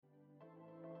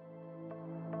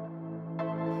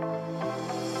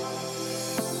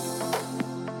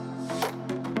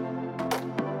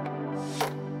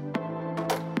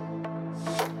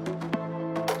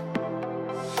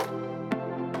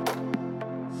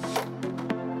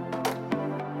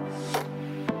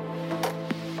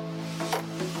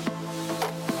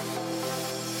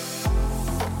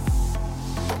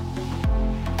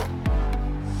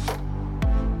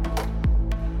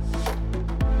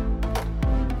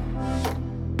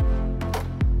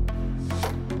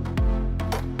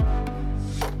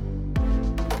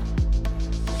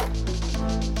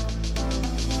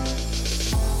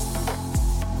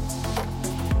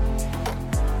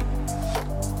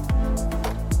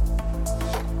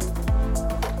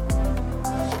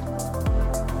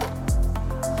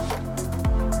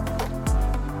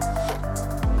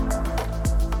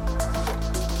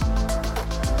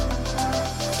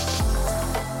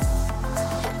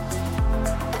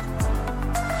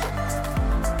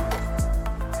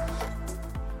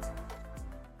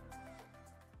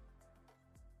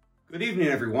Good evening,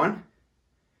 everyone.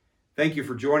 Thank you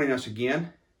for joining us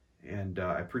again, and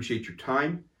I appreciate your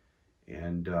time,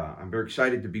 and I'm very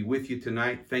excited to be with you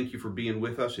tonight. Thank you for being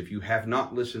with us. If you have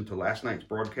not listened to last night's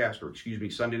broadcast,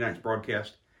 Sunday night's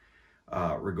broadcast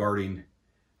regarding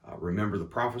Remember the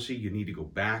Prophecy, you need to go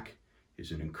back.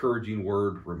 It's an encouraging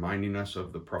word reminding us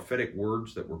of the prophetic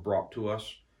words that were brought to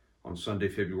us on Sunday,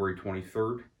 February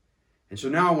 23rd. And so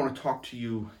now I want to talk to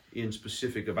you in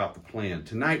specific about the plan.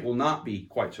 Tonight will not be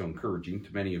quite so encouraging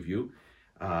to many of you.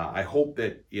 I hope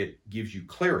that it gives you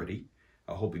clarity.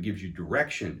 I hope it gives you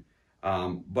direction.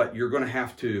 But you're going to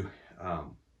have to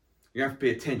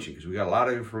pay attention because we got a lot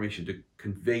of information to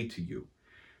convey to you.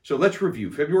 So let's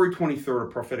review. February 23rd,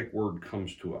 a prophetic word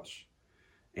comes to us.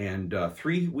 And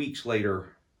 3 weeks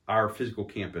later, our physical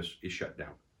campus is shut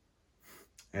down.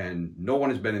 And no one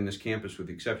has been in this campus with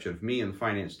the exception of me and the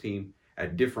finance team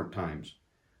at different times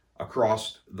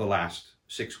across the last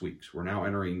 6 weeks. We're now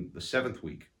entering the 7th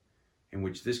week in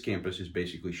which this campus is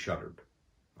basically shuttered.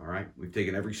 All right. We've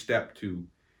taken every step to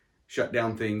shut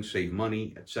down things, save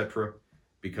money, etc.,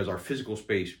 because our physical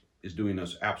space is doing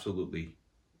us absolutely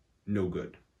no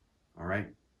good. All right.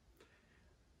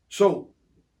 So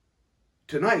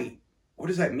tonight, what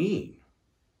does that mean?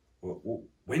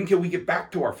 When can we get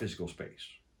back to our physical space?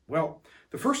 Well,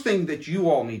 the first thing that you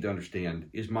all need to understand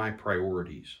is my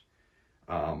priorities.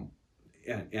 And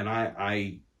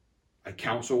I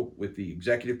counsel with the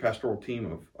executive pastoral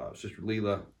team of Sister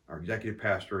Leela, our executive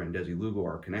pastor, and Desi Lugo,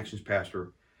 our connections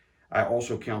pastor. I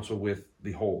also counsel with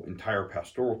the whole entire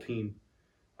pastoral team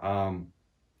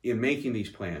in making these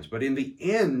plans. But in the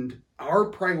end, our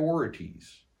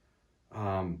priorities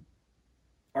are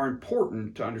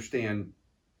important to understand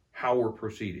how we're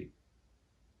proceeding.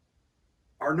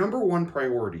 Our number one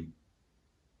priority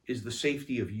is the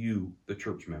safety of you, the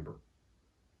church member.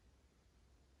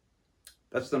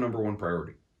 That's the number one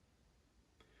priority.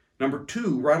 Number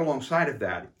two, right alongside of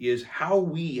that, is how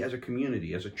we as a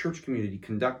community, as a church community,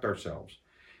 conduct ourselves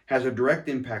has a direct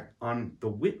impact on the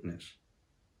witness,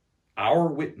 our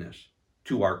witness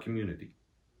to our community.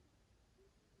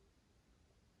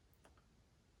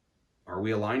 Are we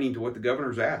aligning to what the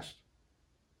governor's asked?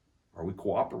 Are we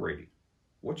cooperating?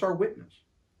 What's our witness?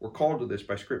 We're called to this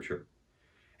by Scripture.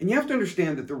 And you have to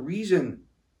understand that the reason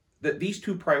that these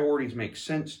two priorities make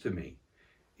sense to me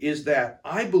is that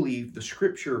I believe the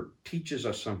Scripture teaches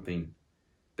us something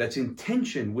that's in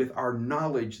tension with our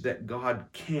knowledge that God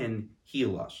can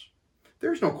heal us.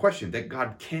 There's no question that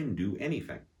God can do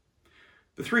anything.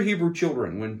 The 3 Hebrew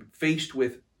children, when faced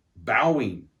with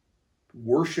bowing,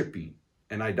 worshiping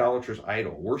an idolatrous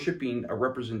idol, worshiping a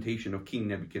representation of King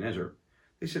Nebuchadnezzar,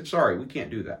 they said, sorry, we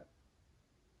can't do that.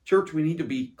 Church, we need to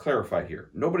be clarified here.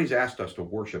 Nobody's asked us to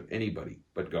worship anybody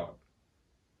but God.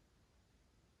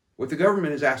 What the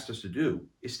government has asked us to do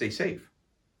is stay safe.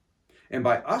 And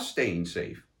by us staying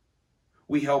safe,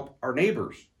 we help our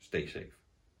neighbors stay safe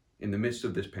in the midst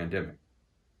of this pandemic.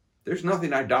 There's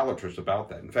nothing idolatrous about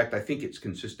that. In fact, I think it's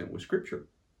consistent with Scripture.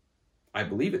 I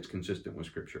believe it's consistent with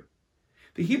Scripture.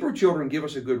 The Hebrew children give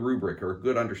us a good rubric or a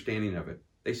good understanding of it.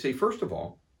 They say, first of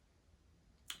all,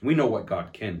 we know what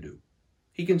God can do.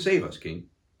 He can save us, King.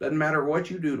 Doesn't matter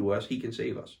what you do to us, He can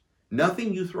save us.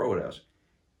 Nothing you throw at us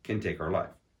can take our life.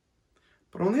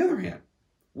 But on the other hand,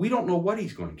 we don't know what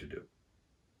He's going to do.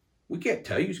 We can't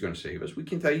tell you He's going to save us. We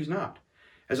can tell you He's not.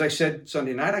 As I said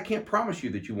Sunday night, I can't promise you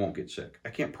that you won't get sick. I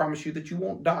can't promise you that you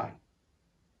won't die.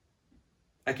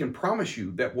 I can promise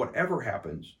you that whatever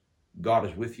happens, God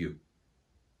is with you.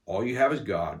 All you have is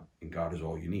God, and God is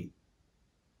all you need.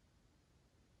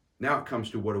 Now it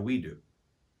comes to what do we do?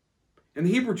 And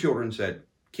the Hebrew children said,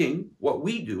 King, what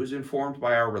we do is informed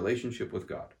by our relationship with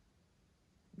God.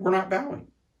 We're not bowing.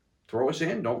 Throw us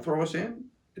in, don't throw us in.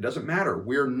 It doesn't matter.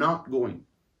 We're not going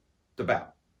to bow.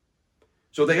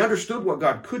 So they understood what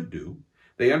God could do.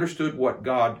 They understood what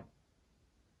God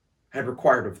had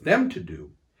required of them to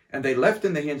do. And they left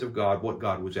in the hands of God what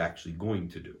God was actually going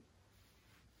to do.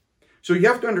 So you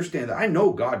have to understand that I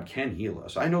know God can heal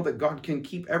us. I know that God can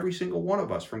keep every single one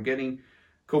of us from getting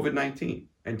COVID-19.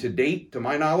 And to date, to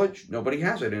my knowledge, nobody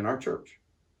has it in our church.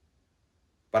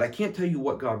 But I can't tell you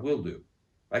what God will do.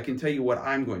 I can tell you what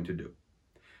I'm going to do.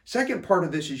 Second part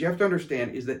of this is you have to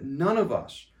understand is that none of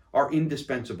us are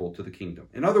indispensable to the kingdom.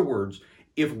 In other words,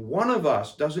 if one of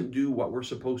us doesn't do what we're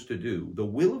supposed to do, the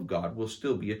will of God will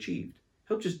still be achieved.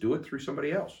 He'll just do it through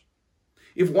somebody else.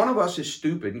 If one of us is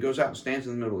stupid and goes out and stands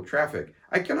in the middle of traffic,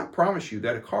 I cannot promise you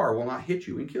that a car will not hit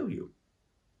you and kill you.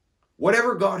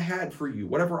 Whatever God had for you,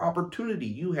 whatever opportunity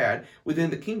you had within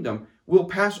the kingdom will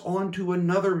pass on to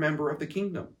another member of the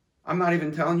kingdom. I'm not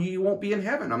even telling you you won't be in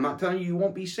heaven. I'm not telling you you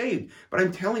won't be saved. But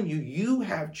I'm telling you, you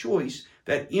have choice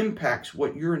that impacts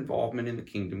what your involvement in the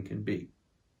kingdom can be.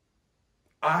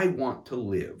 I want to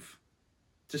live.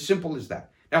 It's as simple as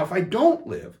that. Now, if I don't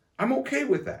live, I'm okay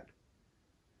with that.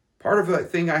 Part of the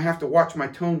thing I have to watch my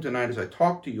tone tonight as I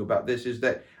talk to you about this is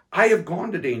that I have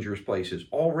gone to dangerous places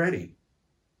already.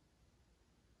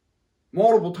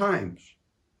 Multiple times.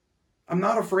 I'm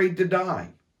not afraid to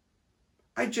die.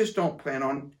 I just don't plan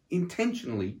on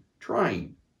intentionally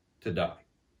trying to die.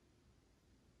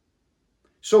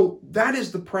 So that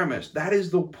is the premise. That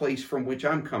is the place from which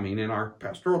I'm coming and our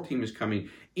pastoral team is coming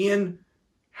in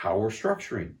how we're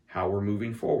structuring, how we're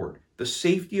moving forward, the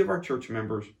safety of our church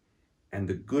members, and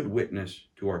the good witness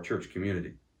to our church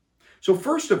community. So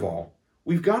first of all,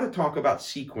 we've got to talk about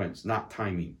sequence, not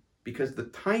timing, because the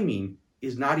timing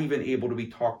is not even able to be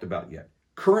talked about yet.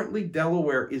 Currently,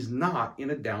 Delaware is not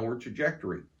in a downward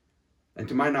trajectory. And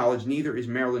to my knowledge, neither is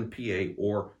Maryland, PA,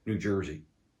 or New Jersey.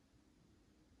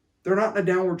 They're not in a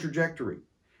downward trajectory.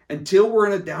 Until we're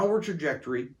in a downward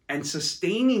trajectory and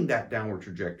sustaining that downward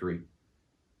trajectory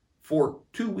for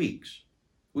 2 weeks,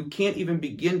 we can't even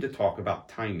begin to talk about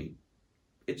timing.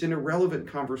 It's an irrelevant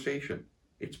conversation.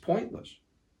 It's pointless.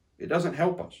 It doesn't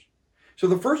help us. So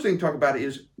the first thing to talk about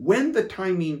is when the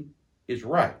timing is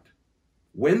right.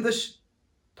 When this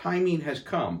timing has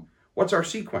come, what's our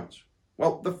sequence?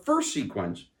 Well, the first thing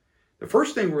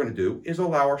we're going to do is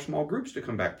allow our small groups to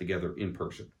come back together in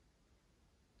person.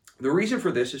 The reason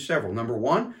for this is several. Number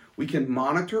one, we can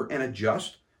monitor and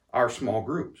adjust our small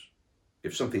groups.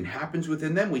 If something happens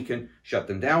within them, we can shut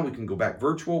them down. We can go back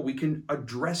virtual. We can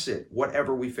address it,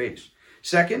 whatever we face.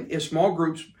 Second is small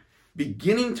groups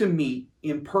beginning to meet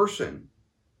in person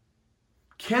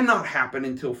cannot happen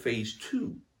until phase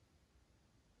 2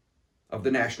 of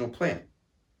the national plan.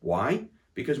 Why?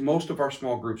 Because most of our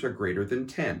small groups are greater than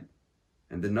 10.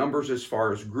 And the numbers as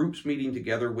far as groups meeting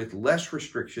together with less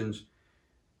restrictions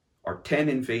are 10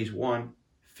 in phase 1,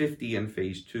 50 in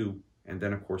phase 2, and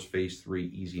then of course phase 3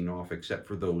 easing off, except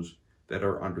for those that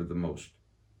are under the most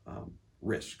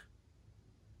risk.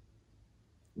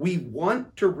 We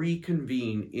want to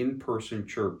reconvene in-person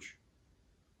church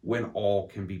when all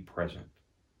can be present.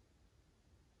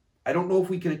 I don't know if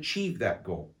we can achieve that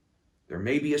goal. There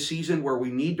may be a season where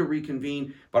we need to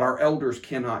reconvene, but our elders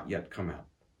cannot yet come out.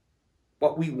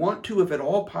 But we want to, if at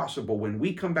all possible, when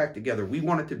we come back together, we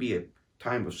want it to be a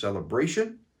time of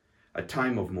celebration, a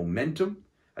time of momentum,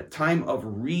 a time of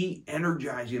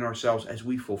re-energizing ourselves as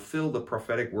we fulfill the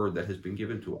prophetic word that has been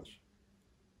given to us.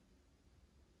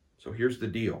 So here's the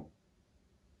deal.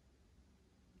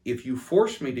 If you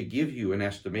force me to give you an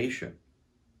estimation,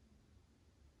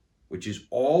 which is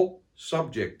all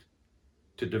subject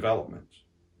to developments,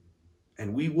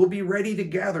 and we will be ready to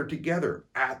gather together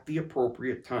at the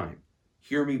appropriate time.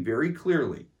 Hear me very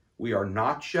clearly. We are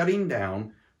not shutting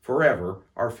down forever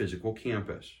our physical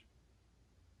campus.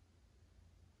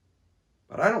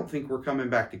 But I don't think we're coming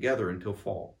back together until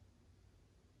fall.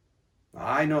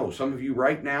 I know some of you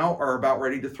right now are about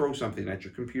ready to throw something at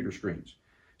your computer screens.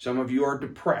 Some of you are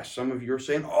depressed. Some of you are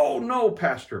saying, oh no,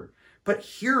 Pastor. But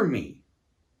hear me.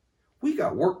 We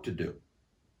got work to do.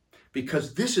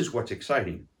 Because this is what's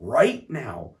exciting. Right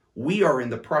now, we are in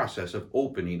the process of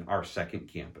opening our second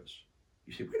campus.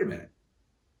 You say, wait a minute.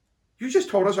 You just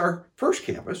told us our first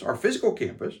campus, our physical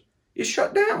campus, is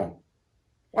shut down.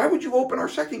 Why would you open our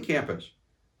second campus?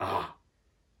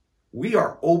 We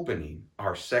are opening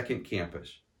our second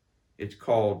campus. It's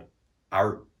called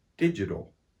our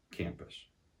digital campus.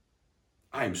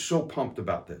 I am so pumped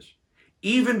about this.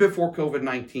 Even before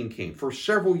COVID-19 came, for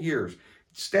several years,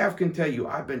 staff can tell you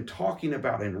I've been talking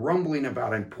about and rumbling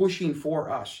about and pushing for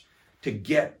us to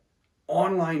get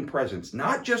online presence,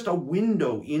 not just a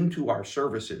window into our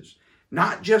services,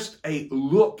 not just a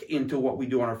look into what we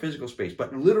do on our physical space,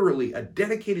 but literally a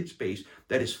dedicated space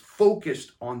that is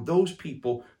focused on those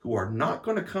people who are not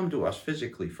going to come to us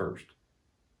physically first.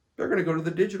 They're going to go to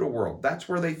the digital world. That's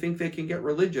where they think they can get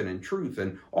religion and truth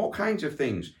and all kinds of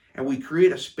things. And we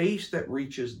create a space that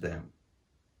reaches them.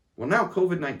 Well, now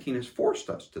COVID-19 has forced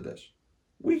us to this.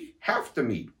 We have to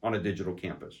meet on a digital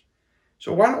campus.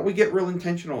 So why don't we get real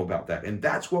intentional about that? And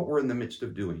that's what we're in the midst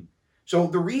of doing. So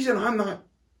the reason I'm not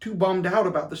too bummed out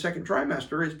about the second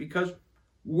trimester is because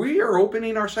we are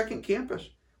opening our second campus.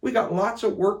 We got lots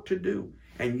of work to do.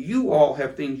 And you all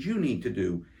have things you need to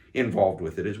do involved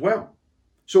with it as well.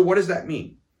 So what does that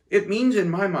mean? It means in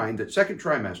my mind that second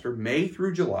trimester, May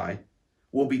through July,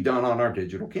 will be done on our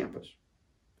digital campus.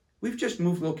 We've just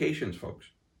moved locations, folks.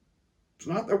 It's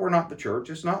not that we're not the church.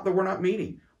 It's not that we're not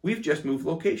meeting. We've just moved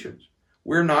locations.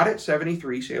 We're not at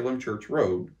 73 Salem Church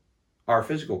Road our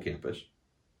physical campus.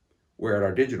 We're at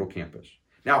our digital campus.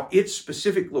 Now, its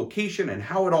specific location and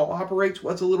how it all operates,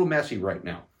 well, it's a little messy right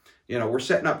now. We're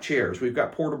setting up chairs. We've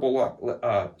got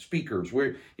portable speakers.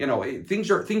 Things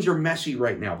are messy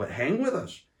right now, but hang with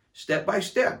us. Step by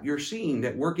step, you're seeing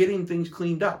that we're getting things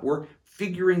cleaned up. We're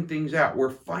figuring things out. We're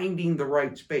finding the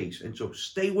right space. And so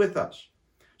stay with us.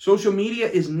 Social media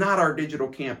is not our digital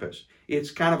campus.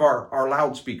 It's kind of our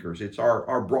loudspeakers. It's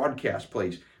our broadcast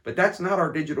place. But that's not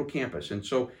our digital campus. And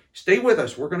so stay with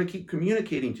us. We're going to keep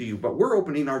communicating to you, but we're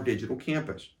opening our digital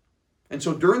campus. And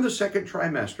so during the second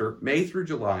trimester, May through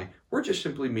July, we're just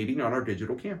simply meeting on our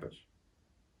digital campus.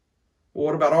 Well,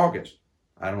 what about August?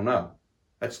 I don't know.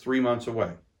 That's 3 months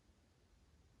away.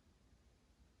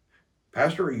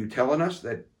 Pastor, are you telling us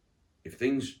that if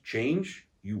things change,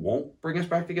 you won't bring us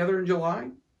back together in July?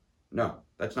 No,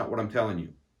 that's not what I'm telling you.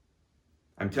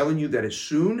 I'm telling you that as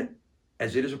soon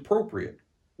as it is appropriate,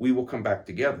 we will come back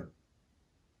together.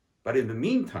 But in the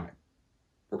meantime,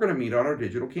 we're going to meet on our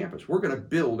digital campus. We're going to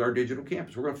build our digital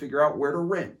campus. We're going to figure out where to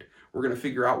rent. We're going to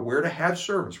figure out where to have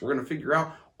service. We're going to figure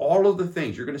out all of the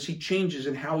things. You're going to see changes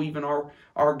in how even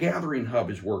our gathering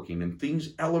hub is working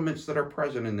and elements that are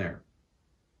present in there.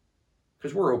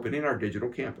 Because we're opening our digital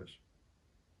campus.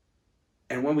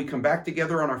 And when we come back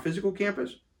together on our physical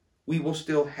campus, we will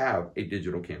still have a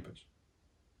digital campus.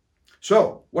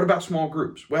 So, what about small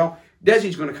groups? Well,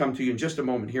 Desi's going to come to you in just a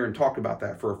moment here and talk about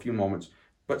that for a few moments.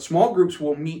 But small groups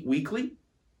will meet weekly,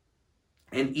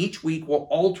 and each week will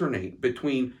alternate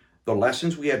between the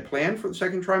lessons we had planned for the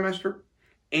second trimester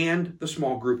and the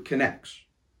small group connects.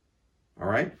 All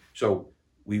right? So,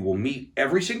 we will meet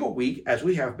every single week as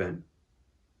we have been,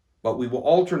 but we will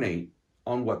alternate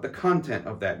on what the content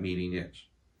of that meeting is.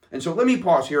 And so let me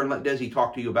pause here and let Desi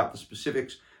talk to you about the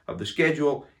specifics of the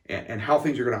schedule and how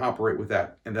things are going to operate with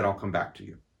that, and then I'll come back to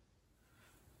you.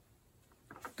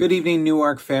 Good evening,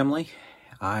 Newark family.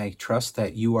 I trust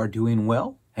that you are doing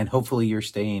well, and hopefully you're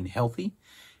staying healthy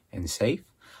and safe.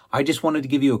 I just wanted to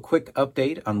give you a quick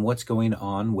update on what's going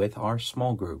on with our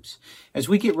small groups. As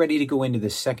we get ready to go into the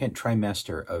second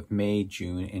trimester of May,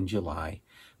 June, and July,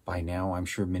 by now I'm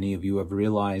sure many of you have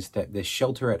realized that the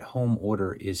shelter-at-home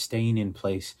order is staying in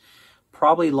place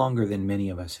probably longer than many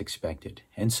of us expected.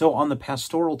 And so on the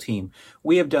pastoral team,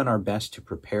 we have done our best to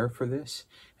prepare for this,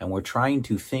 and we're trying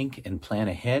to think and plan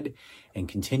ahead and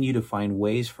continue to find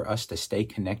ways for us to stay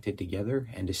connected together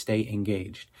and to stay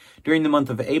engaged. During the month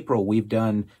of April, we've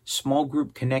done small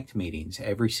group connect meetings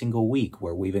every single week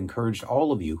where we've encouraged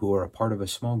all of you who are a part of a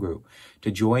small group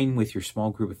to join with your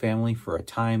small group family for a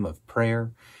time of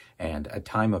prayer and a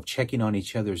time of checking on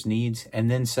each other's needs, and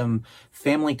then some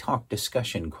family talk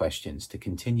discussion questions to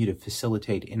continue to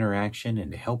facilitate interaction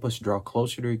and to help us draw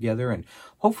closer together. And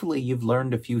hopefully you've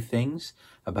learned a few things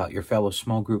about your fellow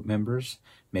small group members.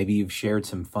 Maybe you've shared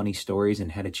some funny stories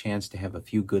and had a chance to have a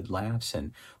few good laughs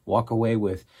and walk away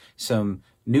with some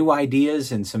new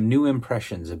ideas and some new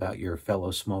impressions about your fellow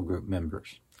small group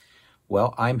members.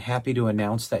 Well, I'm happy to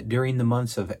announce that during the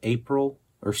months of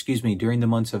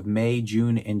May,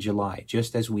 June, and July,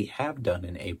 just as we have done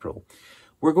in April,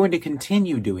 we're going to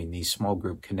continue doing these small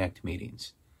group connect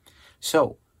meetings.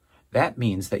 So that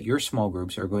means that your small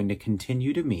groups are going to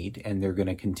continue to meet, and they're going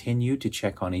to continue to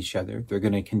check on each other. They're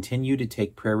going to continue to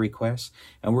take prayer requests,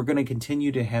 and we're going to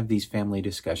continue to have these family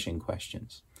discussion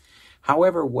questions.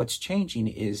 However, what's changing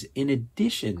is, in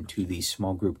addition to these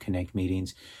small group connect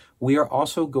meetings, we are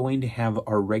also going to have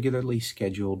our regularly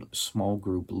scheduled small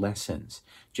group lessons,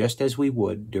 just as we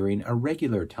would during a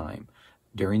regular time,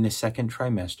 during the second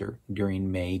trimester,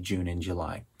 during May, June, and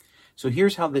July. So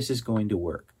here's how this is going to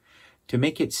work. To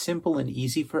make it simple and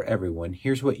easy for everyone,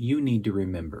 here's what you need to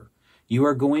remember. You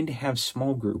are going to have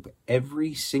small group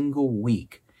every single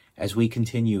week as we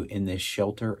continue in this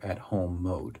shelter-at-home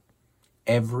mode.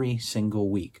 Every single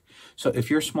week. So if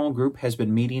your small group has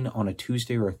been meeting on a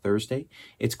Tuesday or a Thursday,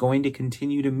 it's going to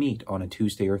continue to meet on a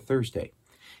Tuesday or Thursday.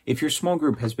 If your small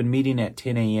group has been meeting at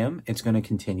 10 a.m., it's going to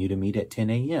continue to meet at 10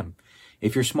 a.m.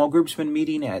 If your small group's been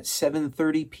meeting at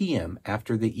 7:30 p.m.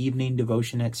 after the evening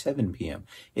devotion at 7 p.m.,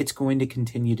 it's going to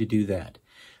continue to do that.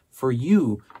 For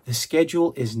you, the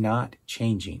schedule is not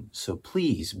changing, so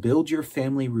please build your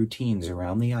family routines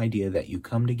around the idea that you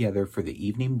come together for the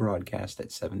evening broadcast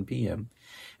at 7 p.m.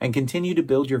 and continue to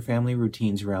build your family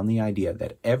routines around the idea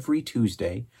that every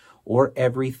Tuesday or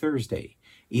every Thursday,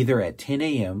 either at 10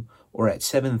 a.m. or at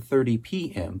 7:30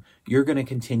 p.m., you're going to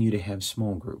continue to have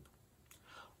small group.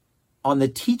 On the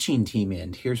teaching team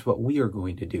end, here's what we are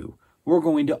going to do. We're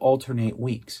going to alternate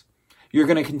weeks. You're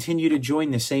going to continue to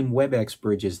join the same WebEx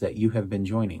bridges that you have been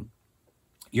joining.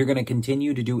 You're going to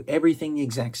continue to do everything the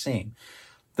exact same.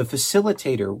 The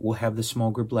facilitator will have the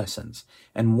small group lessons,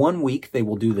 and 1 week they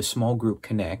will do the small group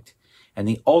connect, and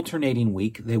the alternating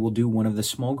week they will do one of the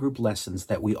small group lessons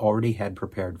that we already had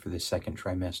prepared for the second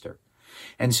trimester.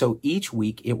 And so each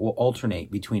week it will alternate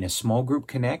between a small group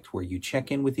connect where you check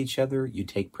in with each other, you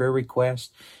take prayer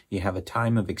requests, you have a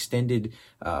time of extended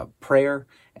prayer,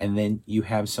 and then you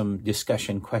have some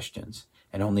discussion questions.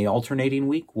 And on the alternating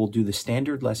week, we'll do the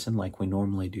standard lesson like we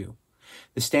normally do.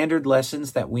 The standard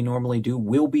lessons that we normally do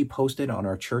will be posted on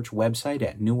our church website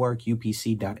at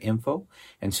newarkupc.info.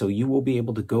 And so you will be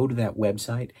able to go to that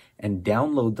website and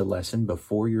download the lesson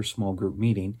before your small group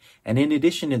meeting. And in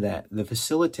addition to that, the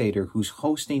facilitator who's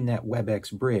hosting that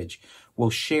WebEx bridge will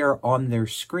share on their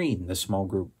screen the small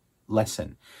group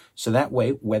lesson. So that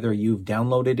way, whether you've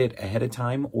downloaded it ahead of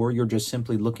time or you're just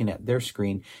simply looking at their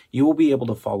screen, you will be able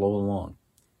to follow along.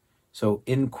 So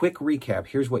in quick recap,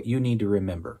 here's what you need to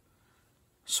remember.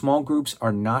 Small groups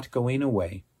are not going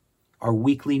away. Our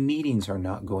weekly meetings are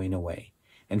not going away.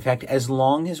 In fact, as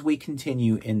long as we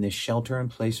continue in this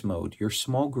shelter-in-place mode, your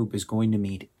small group is going to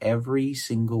meet every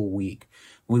single week.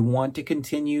 We want to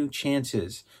continue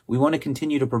chances. We want to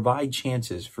continue to provide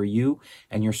chances for you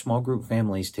and your small group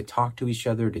families to talk to each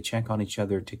other, to check on each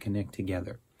other, to connect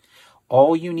together.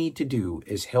 All you need to do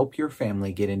is help your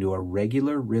family get into a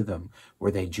regular rhythm where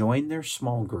they join their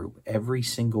small group every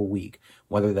single week,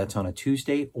 whether that's on a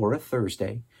Tuesday or a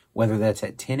Thursday, whether that's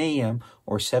at 10 a.m.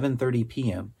 or 7:30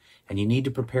 p.m., and you need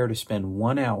to prepare to spend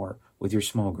 1 hour with your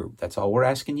small group. That's all we're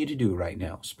asking you to do right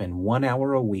now. Spend 1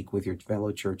 hour a week with your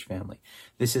fellow church family.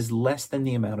 This is less than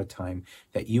the amount of time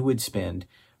that you would spend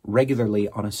regularly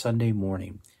on a Sunday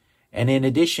morning. And in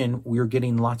addition, we're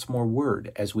getting lots more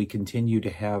word as we continue to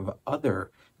have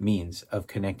other means of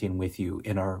connecting with you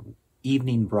in our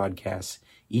evening broadcasts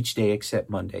each day except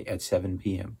Monday at 7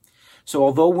 p.m. So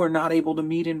although we're not able to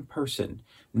meet in person,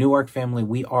 Newark family,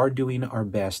 we are doing our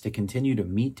best to continue to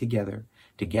meet together,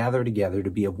 to gather together,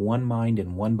 to be of one mind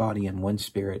and one body and one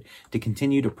spirit, to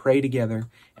continue to pray together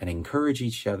and encourage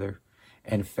each other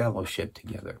and fellowship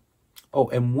together. Oh,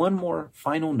 and one more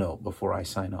final note before I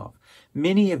sign off.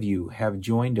 Many of you have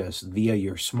joined us via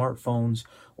your smartphones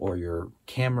or your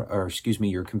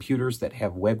computers that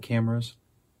have web cameras.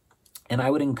 And I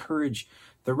would encourage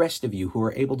the rest of you who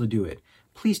are able to do it,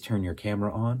 please turn your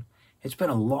camera on. It's been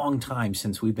a long time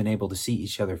since we've been able to see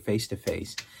each other face to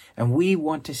face. And we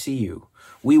want to see you.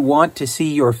 We want to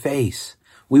see your face.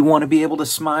 We want to be able to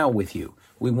smile with you.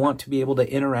 We want to be able to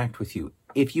interact with you.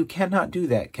 If you cannot do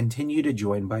that, continue to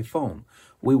join by phone.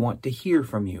 We want to hear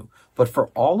from you. But for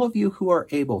all of you who are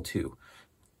able to,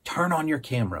 turn on your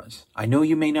cameras. I know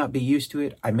you may not be used to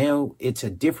it. I know it's a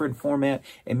different format.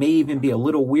 It may even be a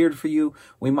little weird for you.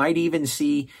 We might even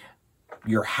see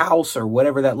your house or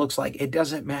whatever that looks like. It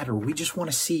doesn't matter. We just want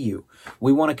to see you.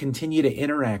 We want to continue to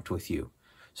interact with you.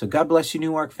 So God bless you,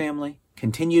 Newark family.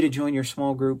 Continue to join your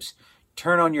small groups.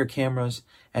 Turn on your cameras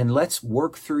and let's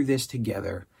work through this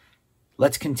together.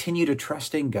 Let's continue to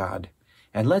trust in God,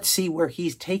 and let's see where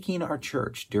He's taking our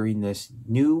church during this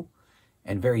new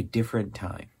and very different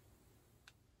time.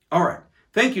 All right.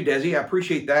 Thank you, Desi. I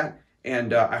appreciate that,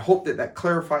 and I hope that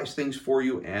clarifies things for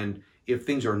you. And if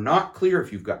things are not clear,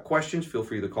 if you've got questions, feel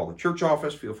free to call the church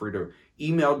office. Feel free to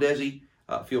email Desi.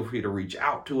 Feel free to reach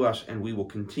out to us, and we will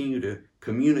continue to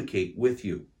communicate with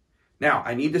you. Now,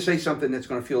 I need to say something that's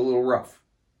going to feel a little rough.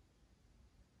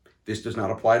 This does not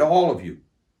apply to all of you,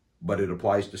 but it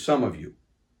applies to some of you.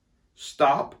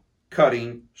 Stop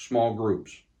cutting small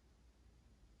groups.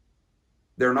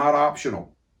 They're not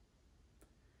optional.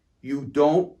 You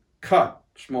don't cut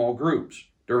small groups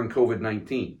during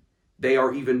COVID-19. They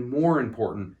are even more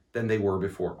important than they were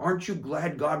before. Aren't you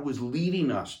glad God was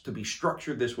leading us to be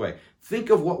structured this way?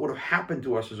 Think of what would have happened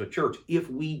to us as a church if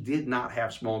we did not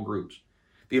have small groups.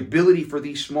 The ability for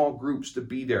these small groups to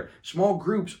be there. Small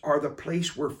groups are the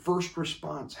place where first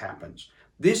response happens.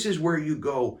 This is where you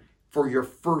go for your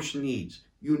first needs.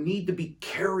 You need to be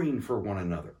caring for one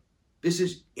another. This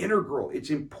is integral. It's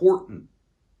important.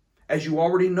 As you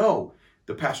already know,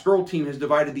 the pastoral team has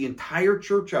divided the entire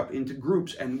church up into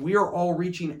groups, and we are all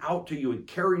reaching out to you and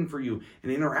caring for you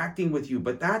and interacting with you.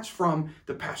 But that's from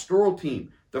the pastoral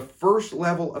team. The first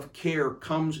level of care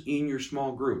comes in your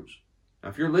small groups. Now,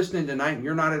 if you're listening tonight and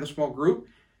you're not in a small group,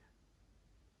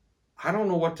 I don't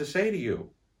know what to say to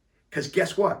you. Because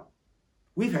guess what?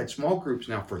 We've had small groups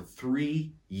now for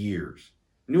 3 years.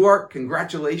 Newark,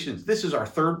 congratulations. This is our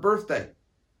 3rd birthday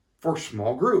for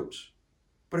small groups.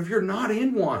 But if you're not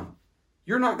in one,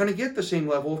 you're not going to get the same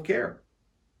level of care.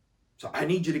 So I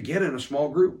need you to get in a small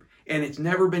group. And it's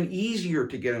never been easier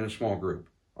to get in a small group.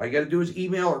 All you got to do is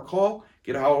email or call,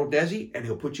 get a hold of Desi, and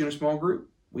he'll put you in a small group.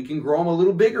 We can grow them a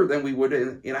little bigger than we would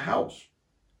in a house.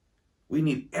 We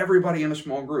need everybody in a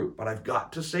small group. But I've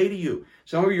got to say to you,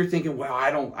 some of you are thinking, well, I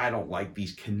don't like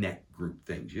these connect group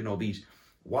things.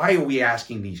 Why are we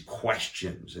asking these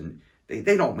questions? And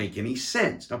they don't make any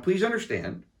sense. Now, please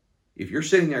understand, if you're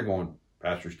sitting there going,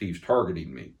 Pastor Steve's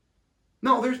targeting me.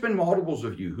 No, there's been multiples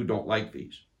of you who don't like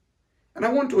these. And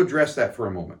I want to address that for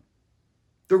a moment.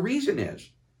 The reason is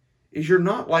you're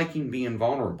not liking being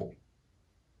vulnerable.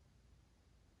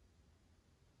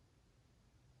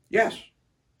 Yes,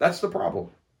 that's the problem.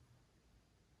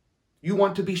 You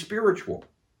want to be spiritual.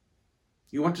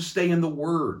 You want to stay in the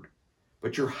Word,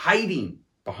 but you're hiding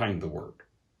behind the Word.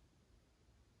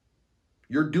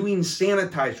 You're doing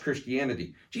sanitized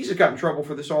Christianity. Jesus got in trouble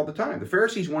for this all the time. The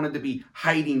Pharisees wanted to be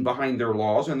hiding behind their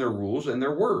laws and their rules and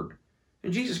their Word.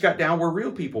 And Jesus got down where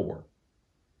real people were.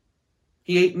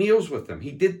 He ate meals with them.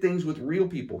 He did things with real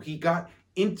people. He got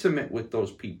intimate with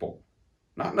those people.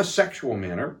 Not in a sexual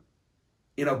manner,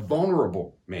 in a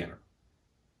vulnerable manner.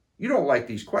 You don't like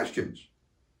these questions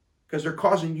because they're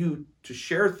causing you to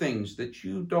share things that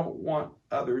you don't want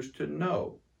others to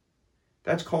know.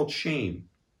 That's called shame.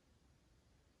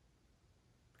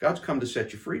 God's come to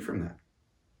set you free from that.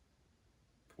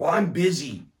 Well, I'm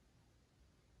busy.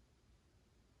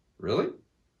 Really?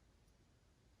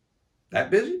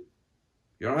 That busy?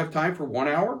 You don't have time for 1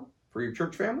 hour for your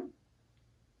church family?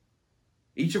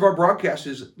 Each of our broadcasts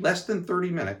is less than 30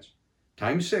 minutes,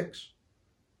 times 6.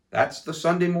 That's the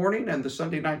Sunday morning and the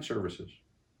Sunday night services.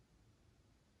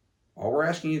 All we're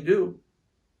asking you to do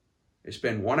is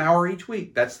spend 1 hour each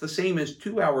week. That's the same as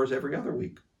 2 hours every other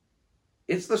week.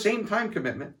 It's the same time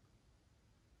commitment.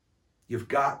 You've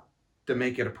got to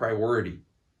make it a priority.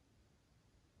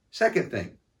 Second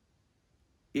thing,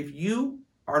 if you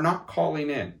are not calling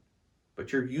in,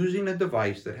 but you're using a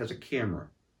device that has a camera,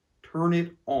 turn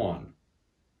it on.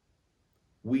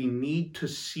 We need to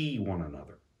see one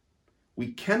another.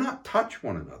 We cannot touch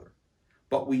one another,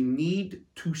 but we need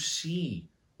to see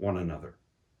one another.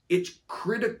 It's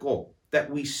critical that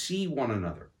we see one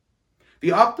another. The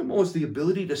optimal is the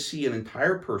ability to see an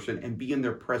entire person and be in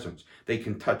their presence. They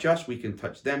can touch us, we can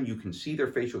touch them, you can see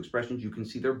their facial expressions, you can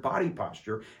see their body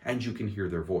posture, and you can hear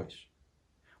their voice.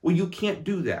 Well, you can't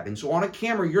do that. And so on a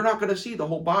camera, you're not going to see the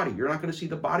whole body. You're not going to see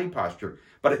the body posture.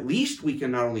 But at least we can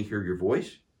not only hear your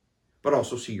voice, but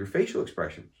also see your facial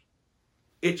expressions.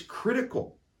 It's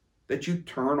critical that you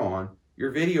turn on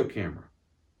your video camera.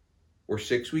 We're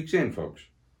 6 weeks in, folks.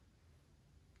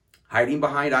 Hiding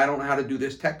behind, I don't know how to do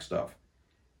this tech stuff,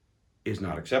 is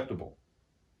not acceptable.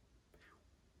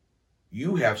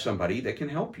 You have somebody that can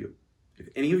help you. If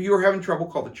any of you are having trouble,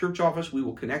 call the church office. We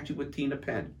will connect you with Tina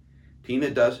Penn.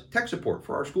 Tina does tech support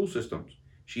for our school systems.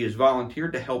 She has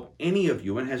volunteered to help any of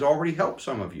you and has already helped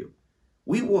some of you.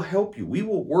 We will help you. We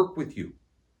will work with you.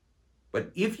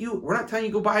 But we're not telling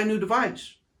you to go buy a new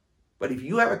device. But if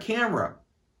you have a camera,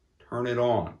 turn it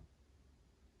on.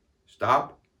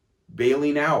 Stop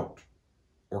bailing out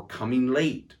or coming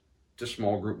late to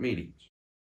small group meetings.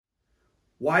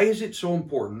 Why is it so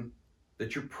important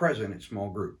that you're present at small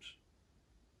groups?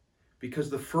 Because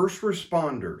the first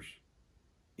responders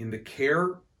in the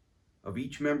care of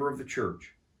each member of the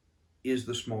church is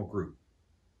the small group.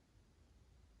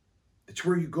 It's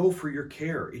where you go for your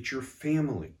care. It's your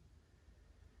family.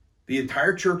 The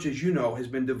entire church, as you know, has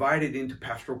been divided into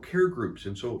pastoral care groups.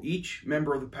 And so each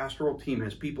member of the pastoral team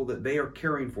has people that they are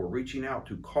caring for, reaching out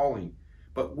to, calling.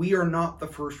 But we are not the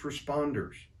first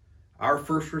responders. Our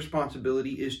first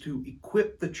responsibility is to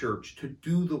equip the church to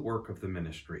do the work of the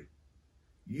ministry.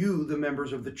 You, the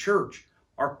members of the church,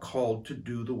 are called to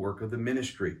do the work of the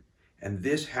ministry. And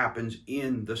this happens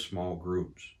in the small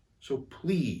groups. So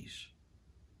please,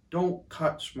 don't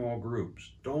cut small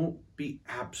groups. Don't be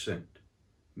absent.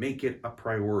 Make it a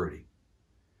priority.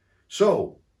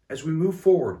 So, as we move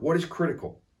forward, what is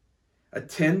critical?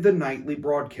 Attend the nightly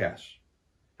broadcasts.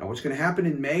 Now, what's going to happen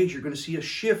in May is you're going to see a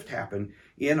shift happen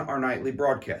in our nightly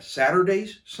broadcasts.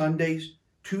 Saturdays, Sundays,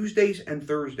 Tuesdays, and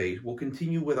Thursdays will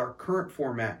continue with our current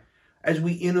format as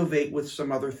we innovate with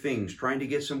some other things, trying to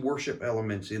get some worship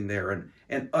elements in there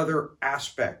and other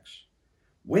aspects.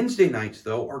 Wednesday nights,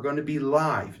 though, are going to be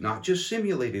live, not just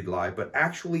simulated live, but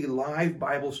actually live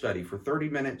Bible study for 30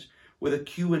 minutes with a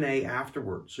Q&A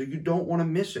afterwards. So you don't want to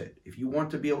miss it. If you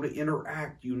want to be able to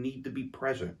interact, you need to be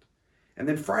present. And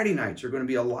then Friday nights are going to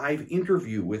be a live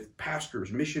interview with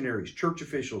pastors, missionaries, church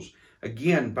officials.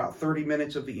 Again, about 30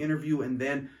 minutes of the interview and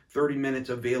then 30 minutes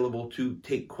available to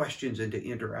take questions and to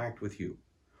interact with you.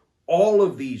 All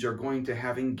of these are going to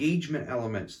have engagement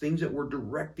elements, things that we're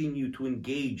directing you to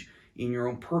engage in your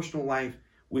own personal life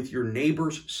with your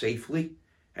neighbors safely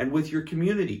and with your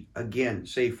community, again,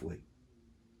 safely.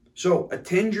 So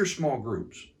attend your small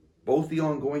groups, both the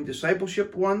ongoing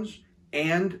discipleship ones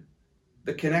and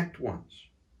the Connect ones.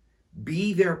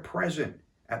 Be there present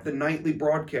at the nightly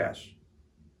broadcasts.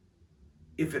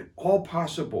 If at all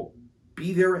possible,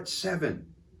 be there at 7.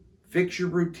 Fix your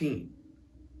routine.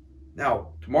 Now,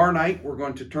 tomorrow night, we're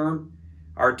going to turn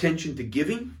our attention to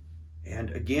giving.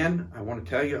 And again, I want to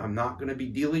tell you, I'm not going to be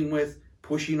dealing with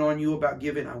pushing on you about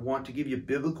giving. I want to give you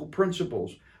biblical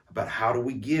principles about how do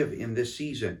we give in this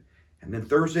season. And then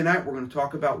Thursday night, we're going to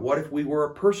talk about what if we were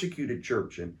a persecuted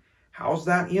church and how's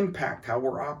that impact how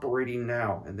we're operating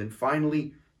now. And then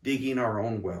finally, digging our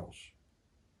own wells.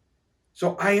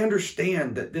 So I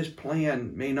understand that this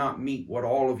plan may not meet what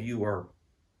all of you are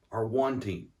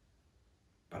wanting.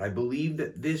 But I believe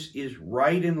that this is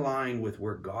right in line with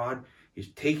where God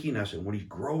is taking us and what He's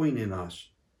growing in us.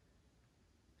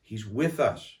 He's with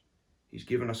us. He's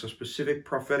given us a specific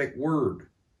prophetic word.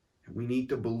 And we need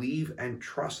to believe and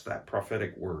trust that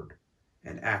prophetic word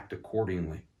and act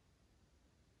accordingly.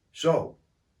 So,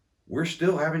 we're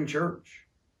still having church.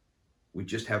 We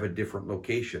just have a different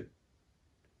location.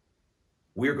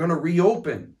 We're going to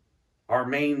reopen our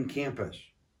main campus,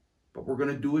 but we're going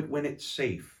to do it when it's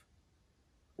safe.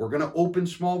 We're going to open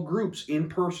small groups in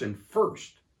person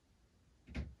first.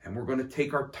 And we're going to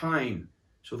take our time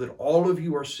so that all of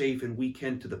you are safe and we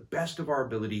can, to the best of our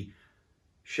ability,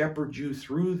 shepherd you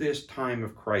through this time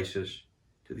of crisis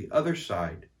to the other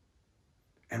side.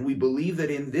 And we believe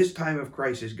that in this time of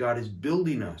crisis, God is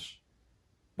building us,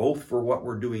 both for what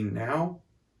we're doing now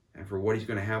and for what He's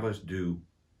going to have us do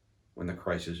when the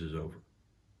crisis is over.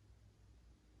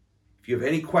 If you have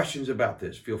any questions about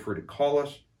this, feel free to call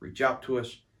us, reach out to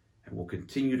us, and we'll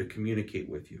continue to communicate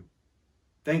with you.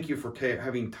 Thank you for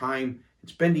having time and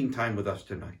spending time with us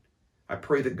tonight. I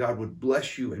pray that God would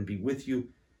bless you and be with you,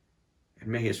 and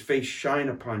may His face shine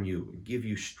upon you and give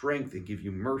you strength and give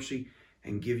you mercy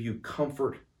and give you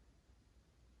comfort.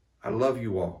 I love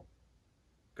you all.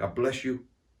 God bless you,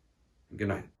 and good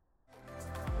night.